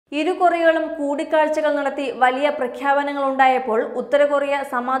ഇരു കൊറിയകളും കൂടിക്കാഴ്ചകൾ നടത്തി വലിയ പ്രഖ്യാപനങ്ങൾ ഉണ്ടായപ്പോൾ ഉത്തര കൊറിയ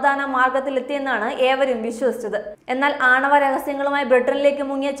സമാധാന മാർഗത്തിലെത്തിയെന്നാണ് ഏവരും വിശ്വസിച്ചത്. എന്നാൽ ആണവ രഹസ്യങ്ങളുമായി ബ്രിട്ടനിലേക്ക്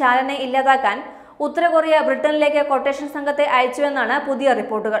മുങ്ങിയ ചാരനെ ഇല്ലാതാക്കാൻ ഉത്തര കൊറിയ ബ്രിട്ടനിലേക്ക് കൊട്ടേഷൻ സംഘത്തെ അയച്ചുവെന്നാണ് പുതിയ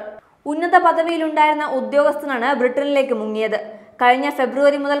റിപ്പോർട്ടുകൾ. ഉന്നത പദവിയിലുണ്ടായിരുന്ന ഉദ്യോഗസ്ഥനാണ് ബ്രിട്ടനിലേക്ക് മുങ്ങിയത്. കഴിഞ്ഞ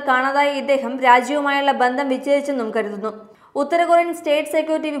ഫെബ്രുവരി മുതൽ കാണാതായ ഇദ്ദേഹം രാജ്യവുമായുള്ള ബന്ധം വിച്ഛേദിച്ചെന്നും കരുതുന്നു. ഉത്തര കൊറിയൻ സ്റ്റേറ്റ്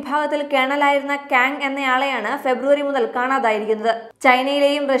സെക്യൂരിറ്റി വിഭാഗത്തിൽ കേണലായിരുന്ന കാങ് എന്നയാളെയാണ് ഫെബ്രുവരി മുതൽ കാണാതായിരിക്കുന്നത്.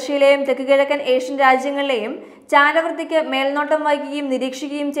 ചൈനയിലെയും റഷ്യയിലെയും തെക്ക് കിഴക്കൻ ഏഷ്യൻ രാജ്യങ്ങളിലെയും ചാരവൃത്തിക്ക് മേൽനോട്ടം വഹിക്കുകയും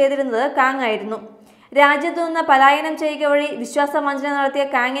നിരീക്ഷിക്കുകയും ചെയ്തിരുന്നത് കാങ് ആയിരുന്നു. രാജ്യത്തു നിന്ന് പലായനം ചെയ്യുക വഴി വിശ്വാസവഞ്ചന നടത്തിയ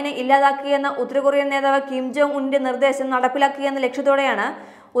കാങ്ങിനെ ഇല്ലാതാക്കുകയെന്ന ഉത്തര കൊറിയൻ നേതാവ് കിം ജോങ് ഉന്നിന്റെ നിർദ്ദേശം നടപ്പിലാക്കുകയെന്ന ലക്ഷ്യത്തോടെയാണ്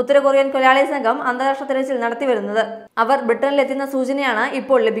ഉത്തര കൊറിയൻ കൊലയാളി സംഘം അന്താരാഷ്ട്ര തിരച്ചിൽ നടത്തിവരുന്നത്. അവർ ബ്രിട്ടനിലെത്തുന്ന സൂചനയാണ്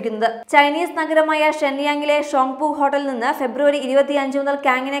ഇപ്പോൾ ലഭിക്കുന്നത്. ചൈനീസ് നഗരമായ ഷെൻയാങ്ങിലെ ഷോങ്പു ഹോട്ടലിൽ നിന്ന് ഫെബ്രുവരി 25 മുതൽ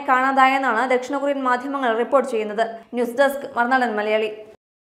കാങ്ങിനെ കാണാതായെന്നാണ് ദക്ഷിണ കൊറിയൻ മാധ്യമങ്ങൾ റിപ്പോർട്ട് ചെയ്യുന്നത്. News desk Marunadan Malayali.